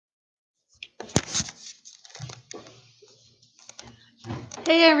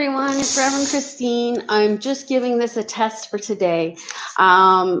Hey everyone, it's Reverend Christine. I'm just giving this a test for today.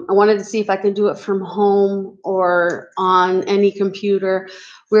 I wanted to see if I could do it from home or on any computer.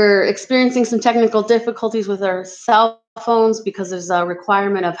 We're experiencing some technical difficulties with our cell phones because there's a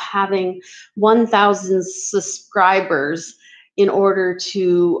requirement of having 1,000 subscribers in order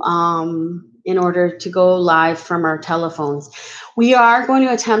to go live from our telephones. We are going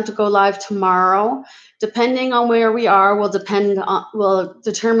to attempt to go live tomorrow. Depending on where we are, will determine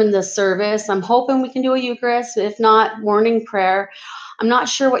the service. I'm hoping we can do a Eucharist. If not, morning prayer. I'm not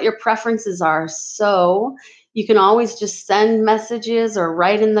sure what your preferences are, so you can always just send messages or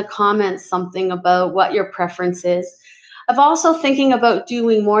write in the comments something about what your preference is. I'm also thinking about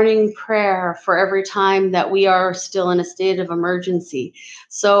doing morning prayer for every time that we are still in a state of emergency.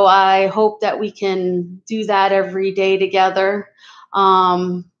 So I hope that we can do that every day together.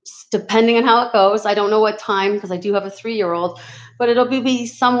 Depending on how it goes. I don't know what time because I do have a 3-year-old, but it'll be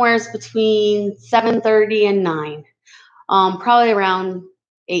somewhere between 7:30 and 9. Probably around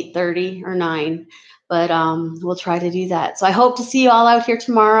 8:30 or 9, but we'll try to do that. So I hope to see you all out here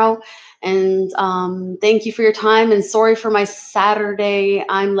tomorrow, and thank you for your time, and sorry for my Saturday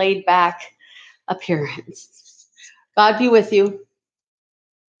I'm laid back appearance. God be with you.